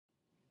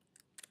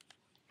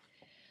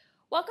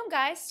Welcome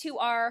guys to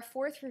our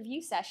fourth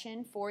review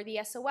session for the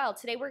SOL.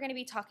 Today we're going to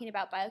be talking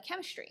about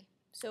biochemistry.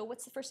 So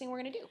what's the first thing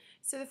we're going to do?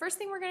 So the first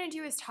thing we're going to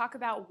do is talk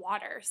about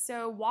water.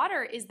 So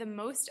water is the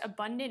most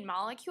abundant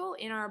molecule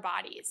in our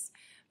bodies.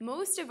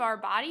 Most of our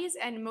bodies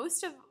and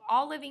most of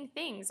all living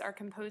things are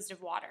composed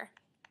of water.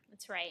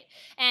 That's right.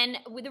 And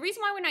the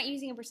reason why we're not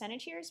using a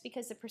percentage here is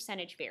because the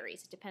percentage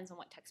varies. It depends on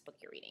what textbook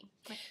you're reading.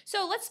 Right.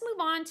 So let's move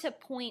on to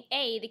point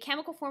A. The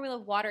chemical formula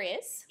of water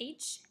is?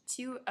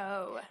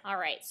 H2O. All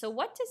right. So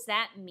what does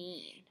that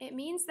mean? It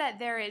means that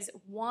there is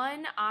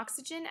one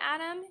oxygen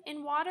atom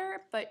in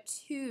water, but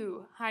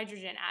two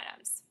hydrogen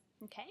atoms.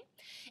 Okay.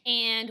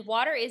 And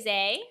water is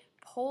a?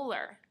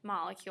 Polar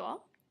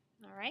molecule.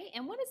 All right.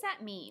 And what does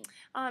that mean?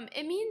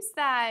 It means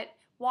that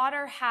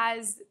water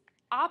has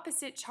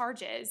opposite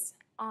charges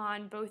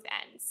on both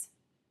ends.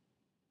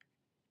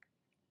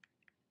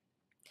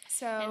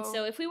 And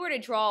so if we were to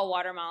draw a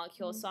water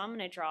molecule, so I'm going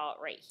to draw it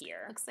right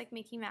here. Looks like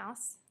Mickey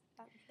Mouse.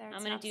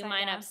 I'm going to do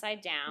mine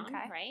upside down,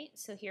 okay. Right?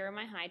 So here are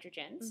my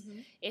hydrogens. Mm-hmm.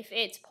 If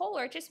it's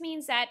polar, it just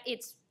means that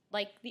it's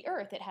like the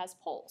Earth, it has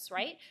poles,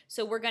 right?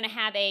 So we're going to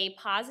have a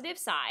positive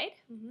side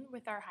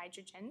with our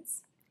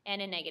hydrogens and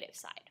a negative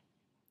side.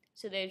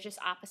 So they're just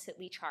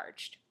oppositely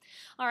charged.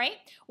 All right,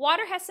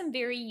 water has some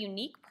very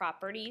unique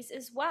properties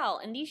as well,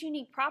 and these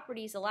unique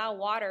properties allow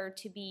water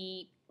to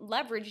be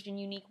leveraged in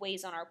unique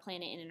ways on our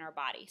planet and in our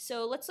body.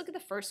 So let's look at the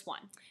first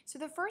one. So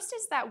the first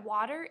is that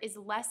water is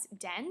less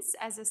dense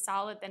as a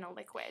solid than a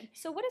liquid.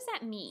 So what does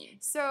that mean?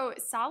 So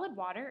solid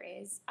water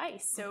is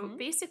ice. So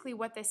basically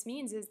what this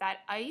means is that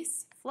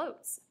ice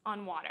floats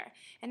on water.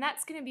 And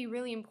that's going to be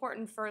really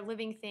important for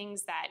living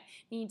things that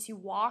need to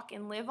walk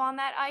and live on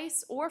that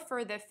ice, or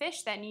for the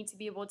fish that need to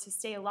be able to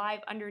stay alive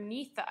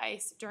underneath the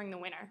ice during the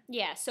winter.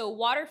 Yeah, so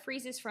water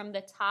freezes from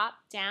the top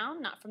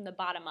down, not from the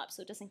bottom up,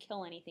 so it doesn't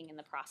kill anything in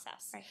the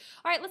process. Right.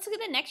 All right, let's look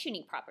at the next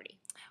unique property.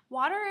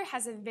 Water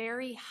has a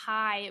very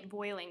high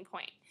boiling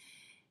point.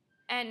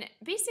 And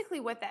basically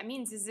what that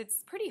means is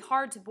it's pretty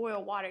hard to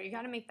boil water. You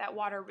got to make that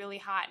water really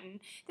hot. And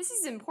this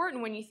is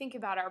important when you think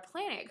about our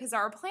planet, because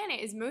our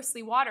planet is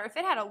mostly water. If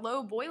it had a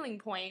low boiling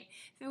point,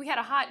 if we had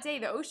a hot day,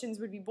 the oceans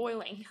would be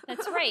boiling.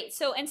 That's right.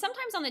 So, and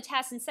sometimes on the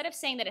test, instead of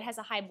saying that it has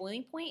a high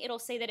boiling point, it'll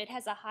say that it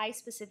has a high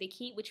specific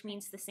heat, which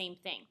means the same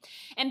thing.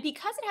 And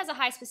because it has a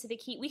high specific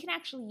heat, we can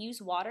actually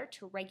use water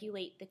to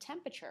regulate the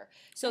temperature.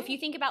 So if you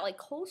think about like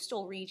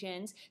coastal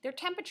regions, their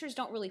temperatures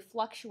don't really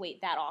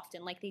fluctuate that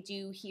often like they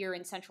do here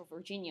in Central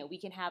Virginia. We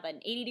can have an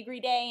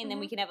 80-degree day and then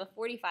we can have a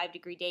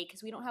 45-degree day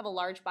because we don't have a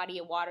large body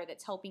of water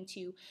that's helping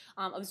to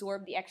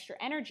absorb the extra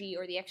energy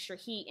or the extra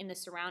heat in the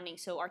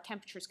surroundings, so our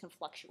temperatures can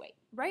fluctuate.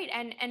 Right,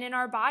 and in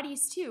our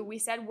bodies too. We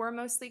said we're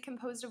mostly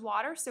composed of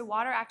water, so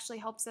water actually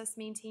helps us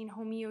maintain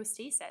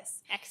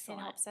homeostasis. Excellent.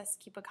 And helps us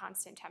keep a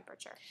constant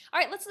temperature.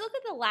 All right, let's look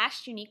at the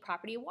last unique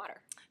property of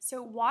water.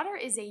 So water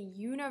is a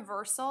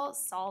universal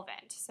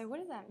solvent. So what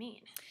does that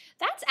mean?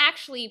 That's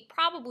actually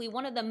probably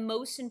one of the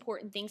most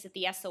important things that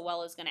the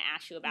SOL is going to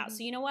ask you about.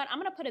 So you know what? I'm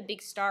going to put a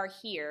big star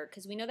here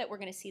because we know that we're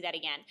going to see that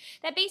again.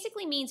 That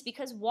basically means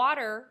because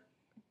water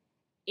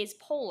is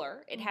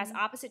polar, it has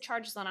opposite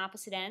charges on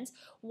opposite ends,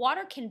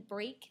 water can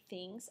break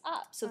things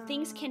up. So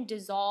things can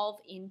dissolve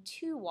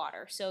into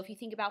water. So if you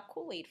think about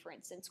Kool-Aid, for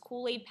instance,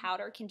 Kool-Aid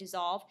powder can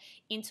dissolve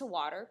into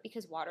water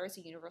because water is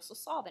a universal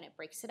solvent. It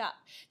breaks it up.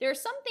 There are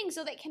some things,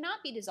 though, that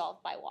cannot be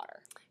dissolved by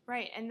water.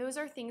 Right, and those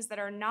are things that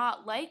are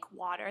not like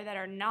water, that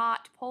are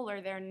not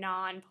polar, they're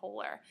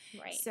non-polar.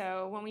 Right.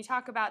 So when we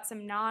talk about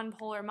some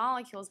non-polar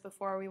molecules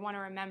before, we want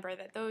to remember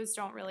that those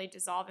don't really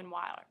dissolve in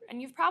water.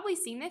 And you've probably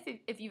seen this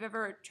if you've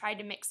ever tried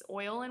to mix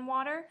oil in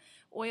water.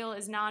 Oil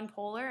is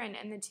non-polar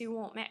and the two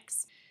won't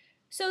mix.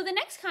 So the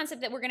next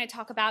concept that we're going to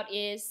talk about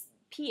is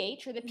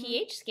pH, or the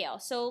pH scale.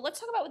 So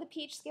let's talk about what the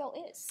pH scale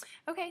is.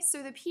 Okay,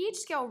 so the pH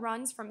scale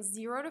runs from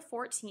 0 to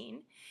 14,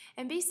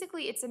 and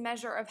basically it's a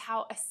measure of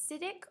how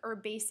acidic or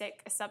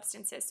basic a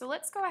substance is. So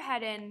let's go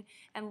ahead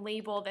and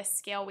label this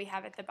scale we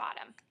have at the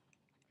bottom.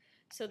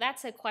 So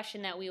that's a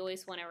question that we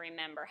always want to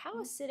remember.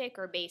 How acidic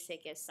or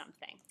basic is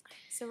something?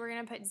 So we're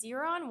going to put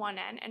 0 on one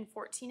end and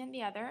 14 on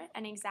the other,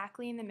 and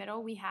exactly in the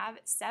middle we have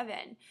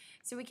 7.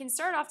 So we can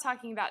start off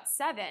talking about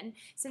 7.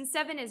 Since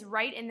 7 is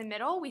right in the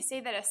middle, we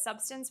say that a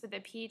substance with a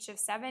pH of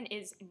 7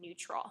 is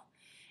neutral.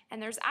 And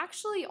there's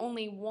actually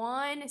only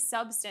one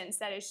substance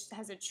that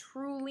has a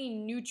truly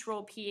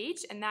neutral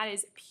pH, and that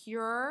is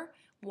pure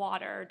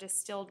water,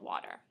 distilled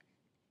water.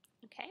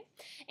 Okay,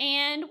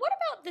 and what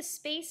about the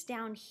space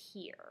down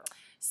here?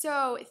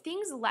 So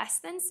things less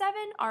than 7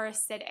 are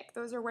acidic.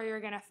 Those are where you're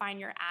going to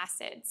find your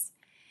acids.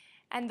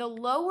 And the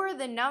lower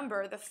the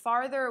number, the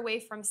farther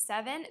away from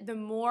 7, the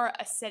more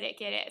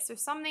acidic it is. So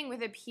something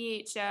with a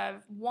pH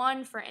of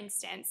 1, for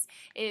instance,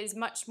 is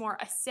much more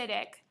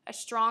acidic, a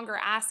stronger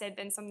acid,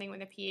 than something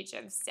with a pH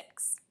of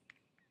 6.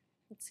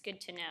 It's good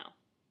to know.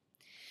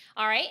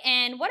 All right,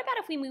 and what about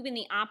if we move in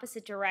the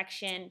opposite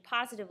direction,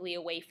 positively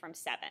away from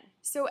 7?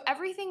 So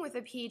everything with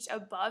a pH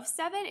above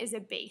 7 is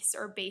a base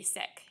or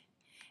basic.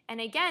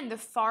 And again, the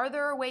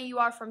farther away you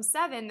are from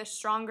 7, the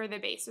stronger the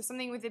base. So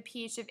something with a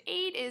pH of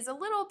 8 is a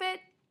little bit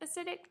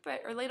acidic,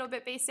 but or a little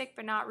bit basic,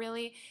 but not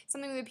really.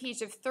 Something with a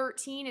pH of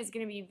 13 is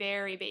going to be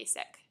very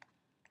basic.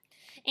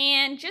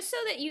 And just so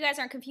that you guys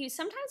aren't confused,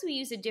 sometimes we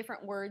use a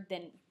different word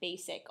than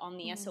basic on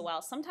the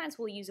SOL. Sometimes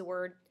we'll use a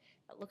word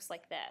that looks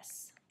like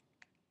this.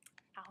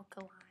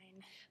 Alkaline.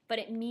 But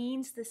it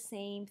means the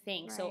same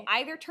thing. Right. So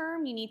either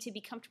term, you need to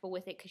be comfortable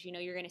with it because you know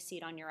you're going to see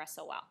it on your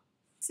SOL.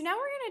 So now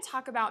we're going to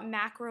talk about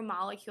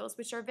macromolecules,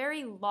 which are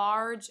very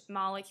large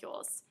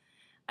molecules.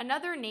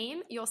 Another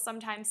name you'll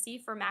sometimes see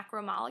for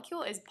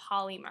macromolecule is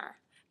polymer.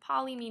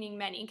 Poly meaning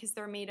many because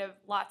they're made of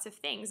lots of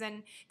things.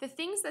 And the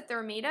things that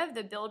they're made of,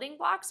 the building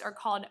blocks, are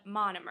called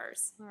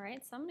monomers. All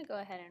right, so I'm going to go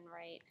ahead and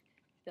write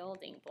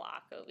building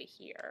block over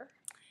here.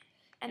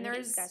 And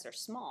these guys are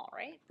small,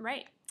 right?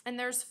 Right. And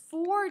there's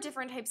 4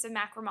 different types of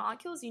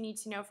macromolecules you need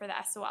to know for the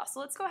SOL. So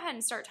let's go ahead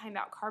and start talking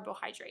about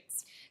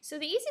carbohydrates. So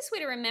the easiest way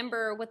to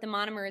remember what the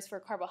monomer is for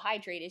a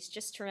carbohydrate is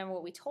just to remember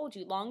what we told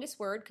you. Longest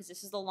word, because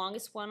this is the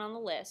longest one on the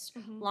list.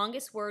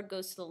 Longest word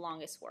goes to the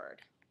longest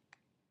word.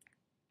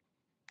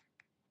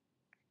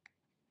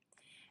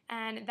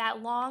 And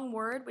that long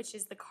word, which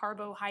is the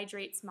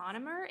carbohydrate's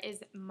monomer,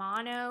 is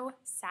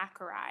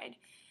monosaccharide.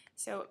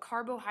 So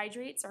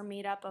carbohydrates are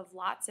made up of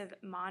lots of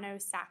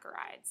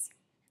monosaccharides.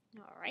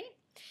 All right.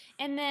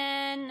 And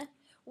then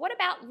what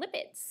about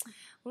lipids?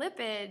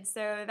 Lipids,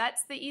 so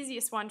that's the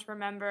easiest one to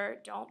remember.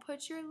 Don't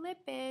put your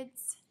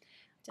lipids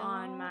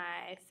on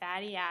my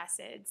fatty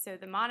acids. So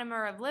the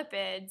monomer of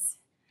lipids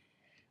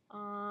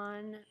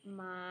on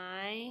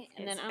my,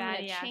 and then I'm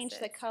going to change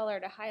the acids. color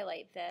to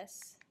highlight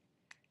this.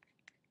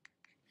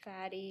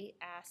 Fatty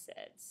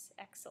acids.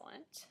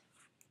 Excellent.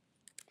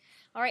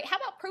 All right, how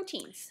about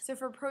proteins? So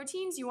for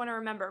proteins, you want to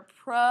remember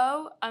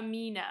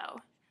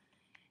pro-amino.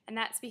 And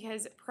that's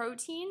because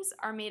proteins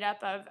are made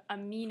up of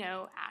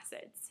amino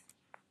acids.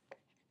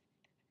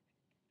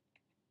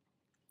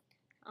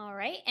 All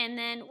right, and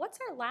then what's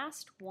our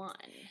last one?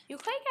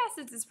 Nucleic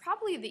acids is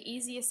probably the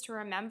easiest to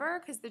remember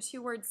because the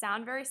 2 words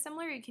sound very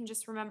similar. You can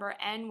just remember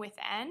N with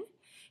N.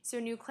 So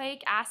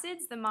nucleic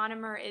acids, the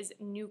monomer is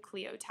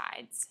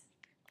nucleotides.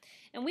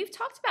 And we've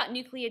talked about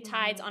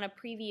nucleotides on a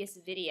previous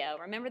video.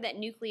 Remember that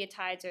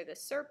nucleotides are the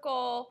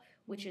circle,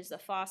 which is the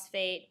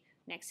phosphate,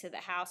 next to the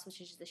house, which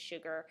is the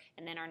sugar,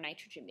 and then our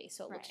nitrogen base.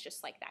 So it looks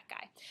just like that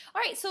guy.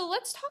 All right, so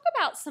let's talk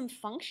about some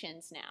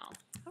functions now.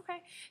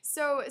 Okay,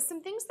 so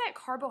some things that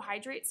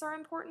carbohydrates are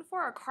important for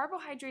are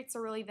carbohydrates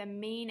are really the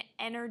main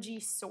energy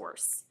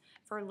source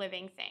for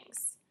living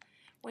things.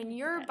 When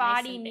your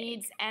body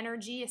needs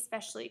energy,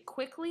 especially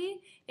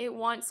quickly, it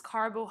wants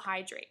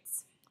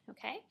carbohydrates.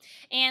 Okay,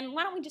 and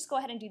why don't we just go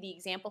ahead and do the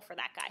example for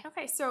that guy?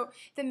 Okay, so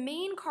the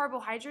main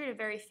carbohydrate, a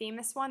very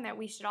famous one that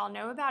we should all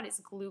know about,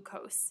 is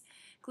glucose.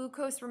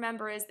 Glucose,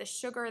 remember, is the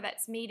sugar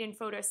that's made in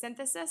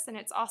photosynthesis, and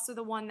it's also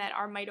the one that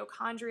our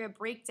mitochondria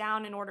break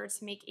down in order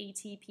to make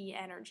ATP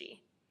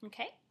energy.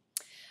 Okay.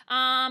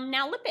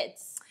 Now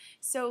lipids.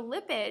 So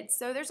lipids,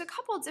 so there's a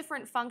couple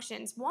different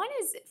functions. One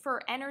is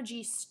for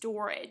energy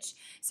storage.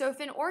 So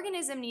if an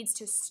organism needs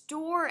to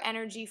store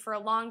energy for a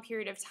long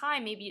period of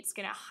time, maybe it's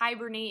going to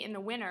hibernate in the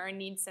winter and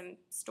need some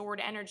stored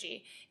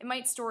energy. It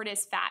might store it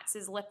as fats,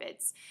 as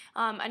lipids.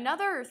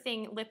 Another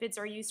thing lipids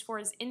are used for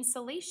is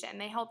insulation.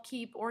 They help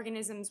keep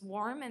organisms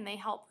warm and they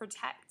help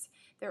protect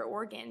their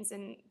organs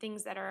and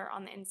things that are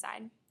on the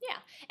inside. Yeah,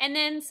 and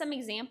then some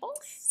examples.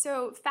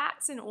 So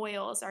fats and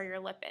oils are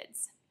your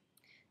lipids.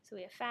 So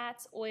we have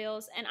fats,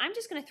 oils, and I'm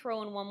just going to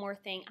throw in one more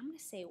thing. I'm going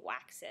to say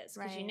waxes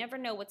because you never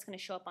know what's going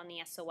to show up on the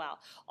SOL.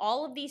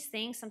 All of these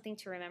things, something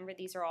to remember,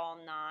 these are all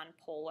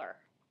non-polar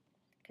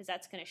because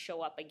that's going to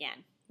show up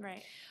again.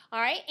 Right. All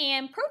right,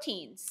 and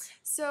proteins.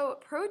 So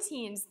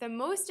proteins, the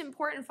most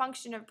important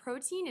function of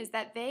protein is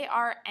that they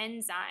are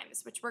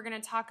enzymes, which we're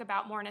going to talk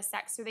about more in a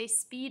sec. So they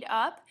speed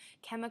up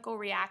chemical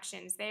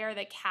reactions. They are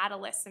the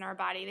catalysts in our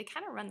body. They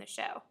kind of run the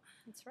show.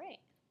 That's right.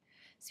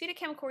 Speed of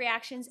chemical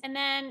reactions, and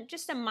then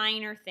just a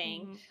minor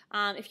thing.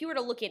 If you were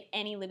to look at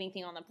any living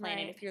thing on the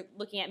planet, if you're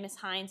looking at Miss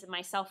Hines and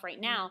myself right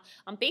now,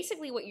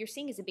 basically what you're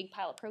seeing is a big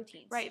pile of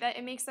proteins. Right, that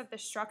it makes up the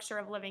structure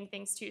of living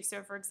things too.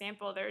 So for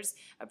example, there's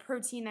a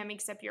protein that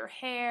makes up your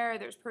hair,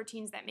 there's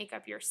proteins that make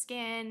up your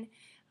skin.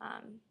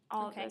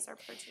 All of those are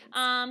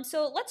proteins.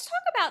 So let's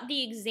talk about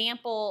the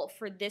example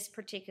for this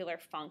particular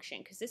function,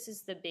 because this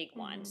is the big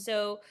one.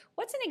 So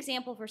what's an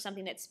example for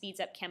something that speeds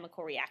up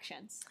chemical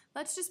reactions?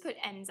 Let's just put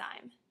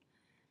enzyme.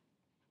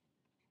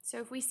 So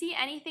if we see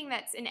anything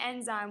that's an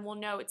enzyme, we'll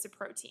know it's a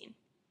protein.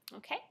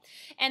 Okay,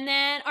 and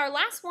then our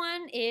last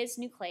one is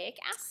nucleic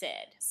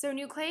acid. So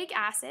nucleic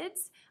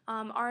acids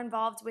are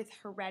involved with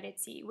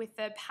heredity, with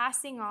the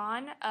passing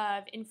on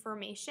of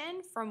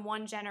information from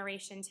one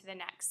generation to the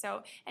next.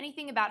 So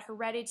anything about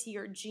heredity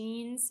or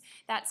genes,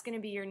 that's going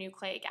to be your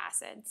nucleic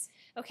acids.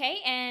 Okay,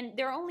 and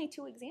there are only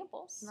 2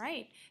 examples.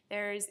 Right.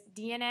 There's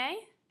DNA,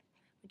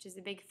 which is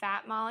a big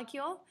fat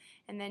molecule,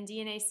 and then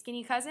DNA's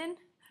skinny cousin,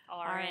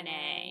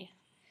 RNA.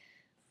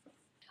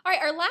 All right,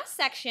 our last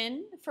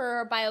section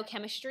for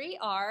biochemistry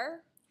are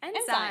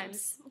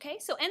enzymes. Okay,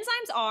 so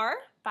enzymes are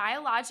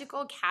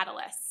biological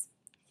catalysts.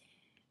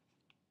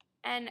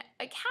 And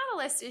a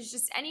catalyst is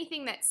just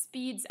anything that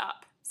speeds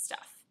up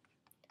stuff.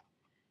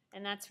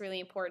 And that's really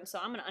important. So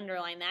I'm going to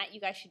underline that. You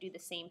guys should do the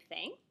same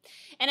thing.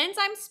 And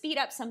enzymes speed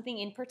up something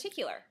in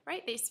particular.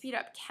 Right? They speed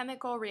up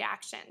chemical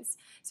reactions.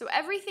 So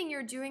everything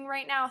you're doing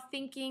right now,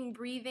 thinking,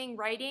 breathing,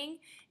 writing,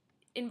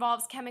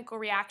 involves chemical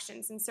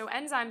reactions. And so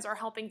enzymes are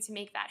helping to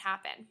make that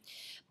happen.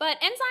 But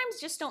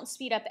enzymes just don't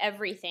speed up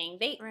everything.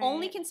 They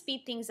only can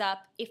speed things up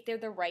if they're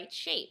the right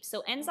shape.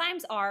 So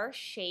enzymes are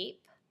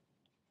shape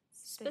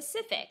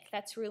specific.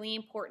 That's really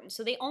important.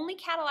 So they only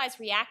catalyze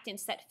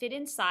reactants that fit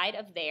inside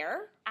of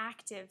their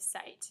active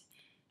site.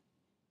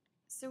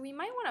 So we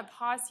might want to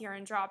pause here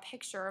and draw a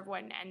picture of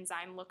what an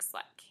enzyme looks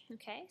like.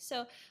 Okay,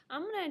 so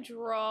I'm going to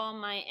draw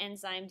my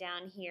enzyme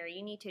down here.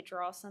 You need to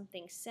draw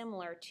something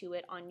similar to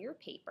it on your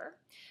paper.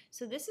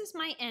 So this is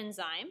my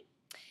enzyme.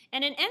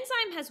 And an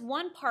enzyme has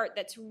one part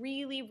that's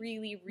really,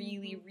 really,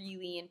 really,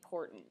 really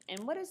important.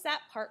 And what is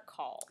that part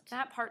called?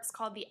 That part's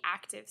called the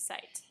active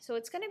site. So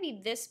it's going to be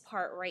this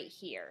part right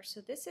here. So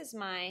this is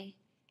my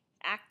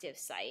active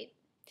site.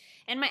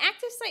 And my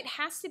active site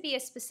has to be a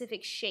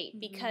specific shape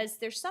because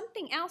there's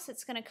something else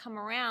that's going to come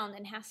around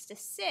and has to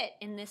sit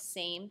in this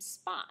same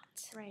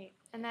spot. Right.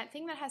 And that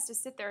thing that has to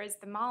sit there is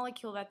the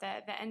molecule that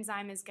the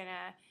enzyme is going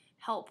to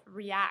help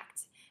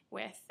react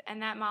with.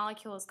 And that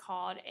molecule is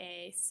called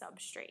a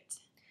substrate.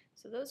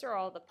 So those are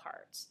all the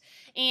parts.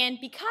 And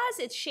because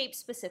it's shape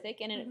specific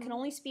and it can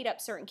only speed up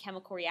certain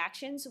chemical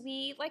reactions,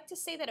 we like to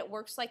say that it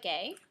works like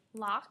a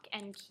lock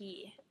and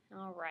key.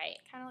 All right.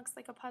 Kind of looks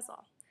like a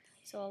puzzle.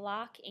 So a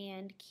lock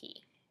and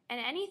key.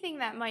 And anything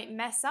that might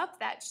mess up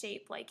that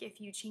shape, like if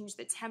you change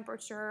the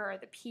temperature or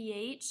the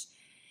pH,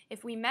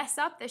 if we mess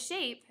up the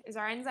shape, is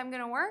our enzyme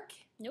going to work?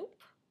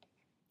 Nope.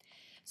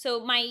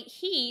 So my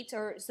heat,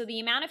 so the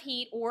amount of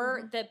heat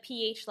or the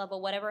pH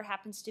level, whatever it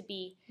happens to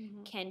be,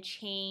 can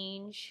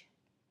change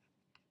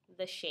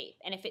the shape.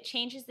 And if it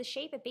changes the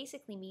shape, it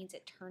basically means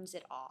it turns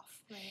it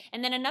off. Right.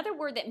 And then another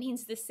word that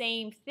means the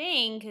same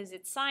thing, because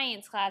it's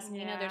science class and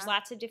you know there's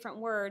lots of different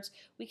words,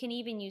 we can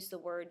even use the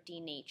word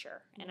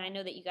denature. And I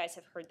know that you guys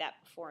have heard that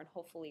before and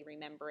hopefully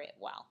remember it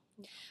well.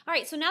 All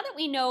right, so now that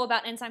we know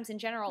about enzymes in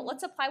general,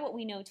 let's apply what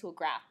we know to a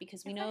graph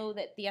because we know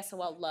that the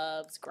SOL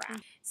loves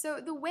graphs.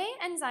 So the way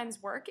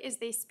enzymes work is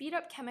they speed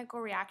up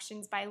chemical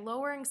reactions by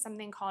lowering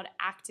something called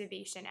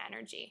activation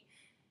energy.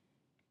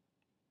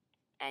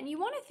 And you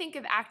want to think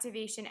of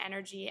activation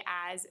energy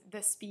as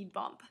the speed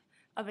bump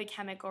of a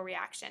chemical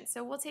reaction.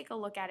 So we'll take a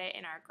look at it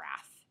in our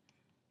graph.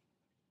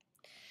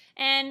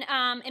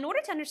 And in order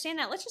to understand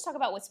that, let's just talk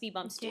about what speed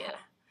bumps do.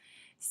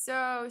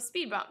 So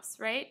speed bumps,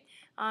 right?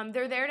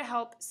 They're there to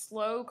help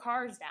slow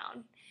cars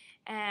down.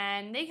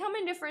 And they come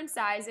in different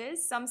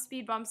sizes. Some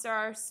speed bumps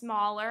are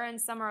smaller and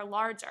some are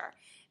larger.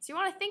 So you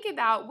want to think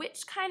about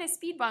which kind of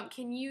speed bump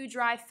can you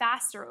drive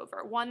faster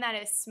over? One that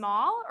is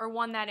small or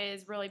one that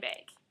is really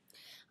big?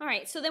 All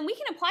right, so then we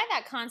can apply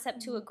that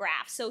concept to a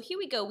graph. So here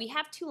we go. We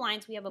have two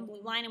lines. We have a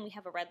blue line and we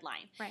have a red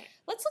line. Right.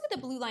 Let's look at the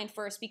blue line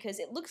first because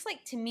it looks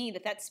like to me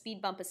that that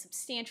speed bump is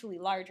substantially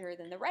larger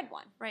than the red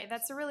one. Right,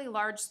 that's a really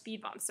large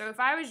speed bump. So if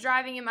I was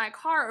driving in my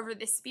car over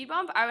this speed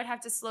bump, I would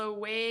have to slow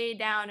way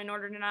down in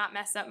order to not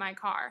mess up my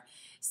car.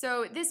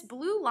 So this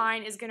blue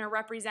line is going to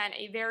represent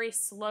a very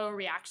slow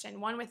reaction,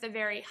 one with a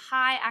very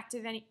high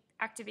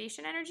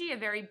activation energy, a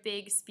very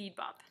big speed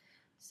bump.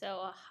 So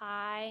a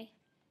high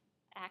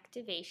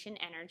activation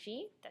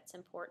energy, that's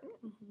important.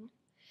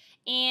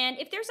 And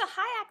if there's a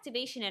high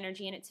activation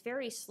energy and it's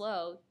very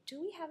slow, do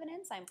we have an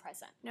enzyme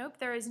present? Nope,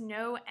 there is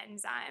no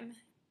enzyme.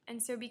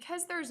 And so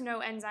because there's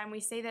no enzyme,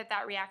 we say that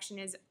that reaction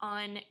is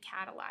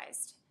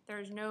uncatalyzed.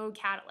 There's no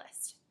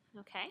catalyst.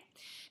 Okay.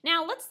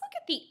 Now let's look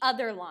at the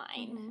other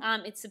line.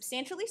 It's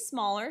substantially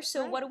smaller,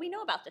 so what do we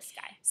know about this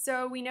guy?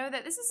 So we know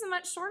that this is a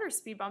much shorter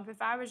speed bump.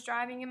 If I was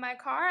driving in my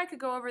car, I could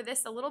go over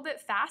this a little bit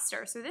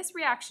faster. So this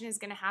reaction is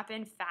going to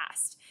happen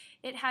fast.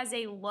 It has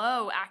a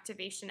low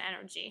activation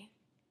energy.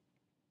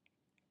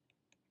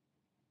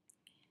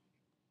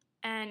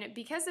 And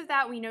because of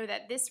that, we know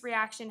that this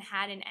reaction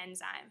had an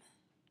enzyme.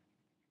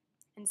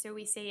 And so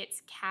we say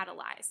it's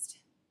catalyzed.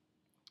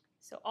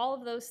 So all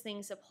of those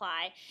things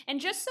apply.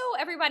 And just so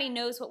everybody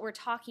knows what we're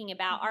talking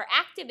about, our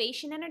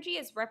activation energy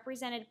is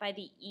represented by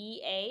the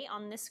EA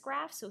on this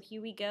graph. So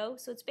here we go.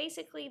 So it's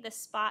basically the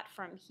spot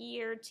from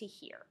here to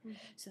here.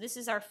 So this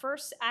is our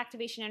first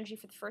activation energy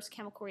for the first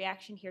chemical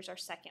reaction. Here's our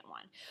second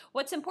one.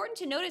 What's important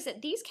to note is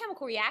that these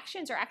chemical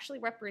reactions are actually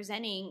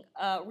representing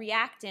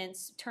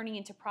reactants turning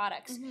into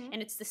products.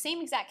 And it's the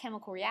same exact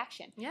chemical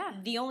reaction. Yeah.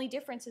 The only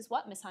difference is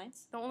what, Ms.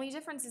 Hines? The only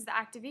difference is the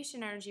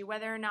activation energy,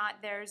 whether or not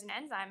there's an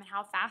enzyme and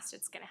how fast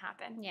it's going to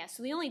happen. Yeah,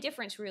 so the only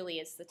difference really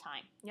is the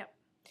time. Yep.